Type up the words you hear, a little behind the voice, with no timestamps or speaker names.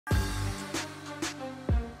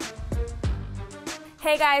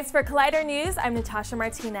Hey guys, for Collider News, I'm Natasha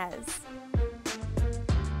Martinez.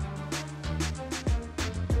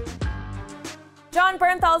 Jon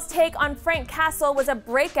Bernthal's take on Frank Castle was a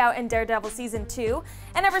breakout in Daredevil Season 2,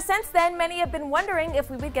 and ever since then, many have been wondering if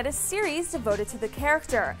we would get a series devoted to the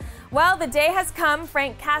character. Well, the day has come.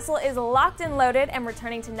 Frank Castle is locked and loaded and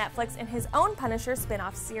returning to Netflix in his own Punisher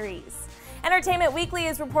spin-off series. Entertainment Weekly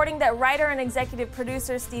is reporting that writer and executive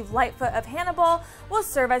producer Steve Lightfoot of Hannibal will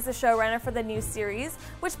serve as the showrunner for the new series,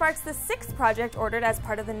 which marks the 6th project ordered as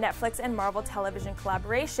part of the Netflix and Marvel television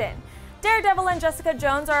collaboration. Daredevil and Jessica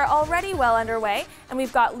Jones are already well underway, and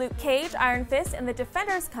we've got Luke Cage, Iron Fist, and the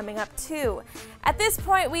Defenders coming up too. At this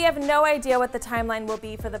point, we have no idea what the timeline will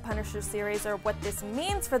be for the Punisher series or what this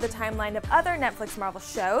means for the timeline of other Netflix Marvel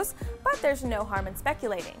shows, but there's no harm in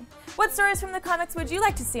speculating. What stories from the comics would you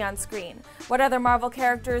like to see on screen? What other Marvel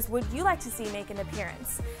characters would you like to see make an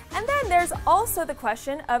appearance? And then there's also the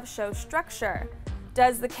question of show structure.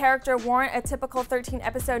 Does the character warrant a typical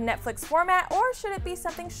 13-episode Netflix format, or should it be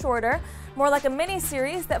something shorter, more like a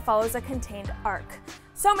mini-series that follows a contained arc?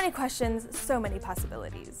 So many questions, so many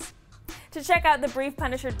possibilities. To check out the brief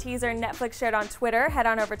Punisher teaser Netflix shared on Twitter, head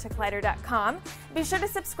on over to Collider.com. Be sure to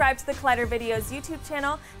subscribe to the Collider Videos YouTube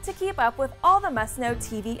channel to keep up with all the must-know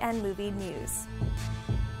TV and movie news.